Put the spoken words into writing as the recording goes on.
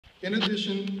In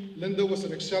addition, Linda was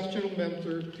an exceptional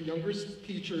mentor to younger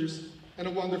teachers and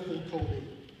a wonderful colleague.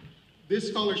 This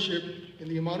scholarship, in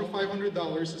the amount of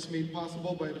 $500, is made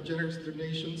possible by the generous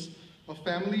donations of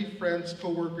family, friends,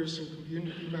 co-workers, and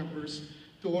community members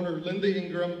to honor Linda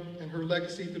Ingram and her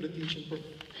legacy to the teaching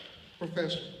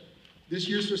profession. This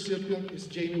year's recipient is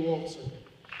Jamie Walzer.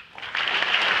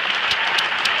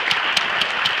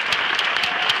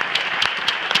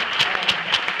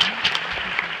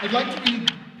 I'd like to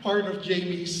read part of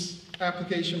Jamie's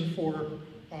application for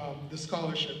the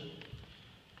scholarship.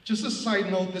 Just as a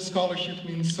side note, this scholarship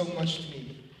means so much to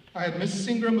me. I had Mrs.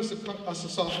 Ingram as a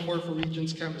sophomore for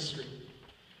Regents Chemistry.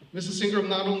 Mrs. Ingram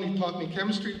not only taught me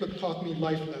chemistry, but taught me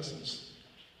life lessons.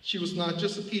 She was not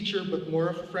just a teacher, but more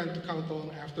of a friend to count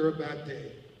on after a bad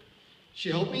day. She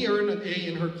helped me earn an A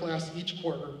in her class each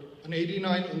quarter, an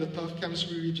 89 in the tough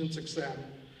chemistry Regents exam,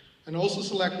 and also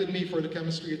selected me for the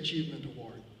Chemistry Achievement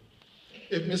Award.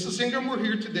 If Mrs. Ingram were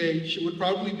here today, she would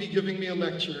probably be giving me a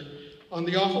lecture on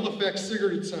the awful effects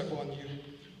cigarettes have on you,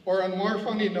 or on a more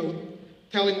funny note,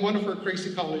 telling one of her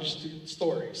crazy college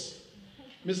stories.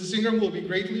 Mrs. Ingram will be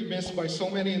greatly missed by so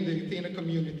many in the Athena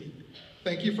community.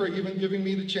 Thank you for even giving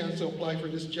me the chance to apply for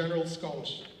this general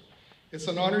scholarship. It's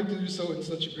an honor to do so in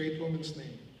such a great woman's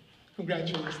name.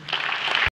 Congratulations.